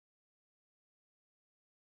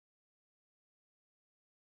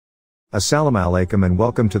Assalamu alaikum and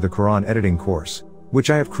welcome to the Quran editing course, which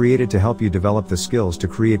I have created to help you develop the skills to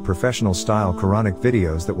create professional style Quranic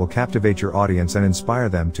videos that will captivate your audience and inspire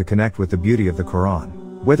them to connect with the beauty of the Quran.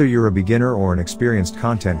 Whether you're a beginner or an experienced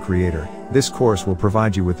content creator, this course will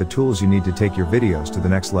provide you with the tools you need to take your videos to the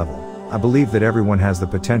next level. I believe that everyone has the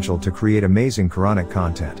potential to create amazing Quranic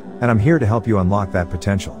content, and I'm here to help you unlock that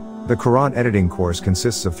potential. The Quran editing course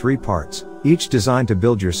consists of 3 parts, each designed to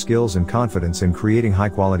build your skills and confidence in creating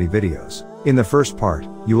high-quality videos. In the first part,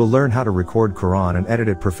 you will learn how to record Quran and edit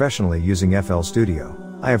it professionally using FL Studio.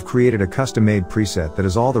 I have created a custom-made preset that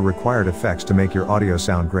has all the required effects to make your audio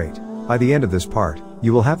sound great. By the end of this part,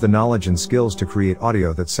 you will have the knowledge and skills to create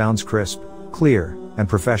audio that sounds crisp, clear, and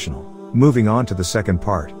professional. Moving on to the second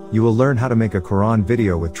part, you will learn how to make a Quran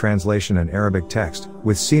video with translation and Arabic text,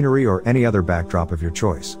 with scenery or any other backdrop of your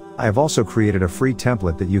choice. I have also created a free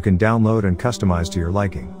template that you can download and customize to your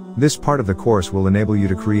liking. This part of the course will enable you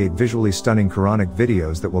to create visually stunning Quranic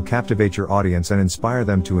videos that will captivate your audience and inspire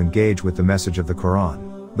them to engage with the message of the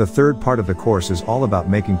Quran. The third part of the course is all about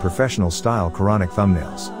making professional style Quranic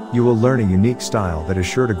thumbnails. You will learn a unique style that is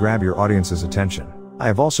sure to grab your audience's attention. I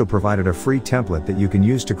have also provided a free template that you can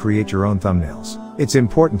use to create your own thumbnails. It's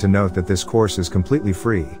important to note that this course is completely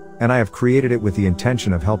free, and I have created it with the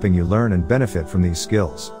intention of helping you learn and benefit from these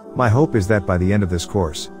skills. My hope is that by the end of this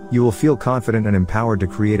course, you will feel confident and empowered to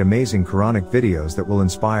create amazing Quranic videos that will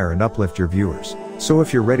inspire and uplift your viewers. So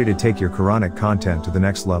if you're ready to take your Quranic content to the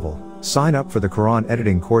next level, sign up for the Quran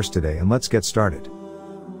editing course today and let's get started.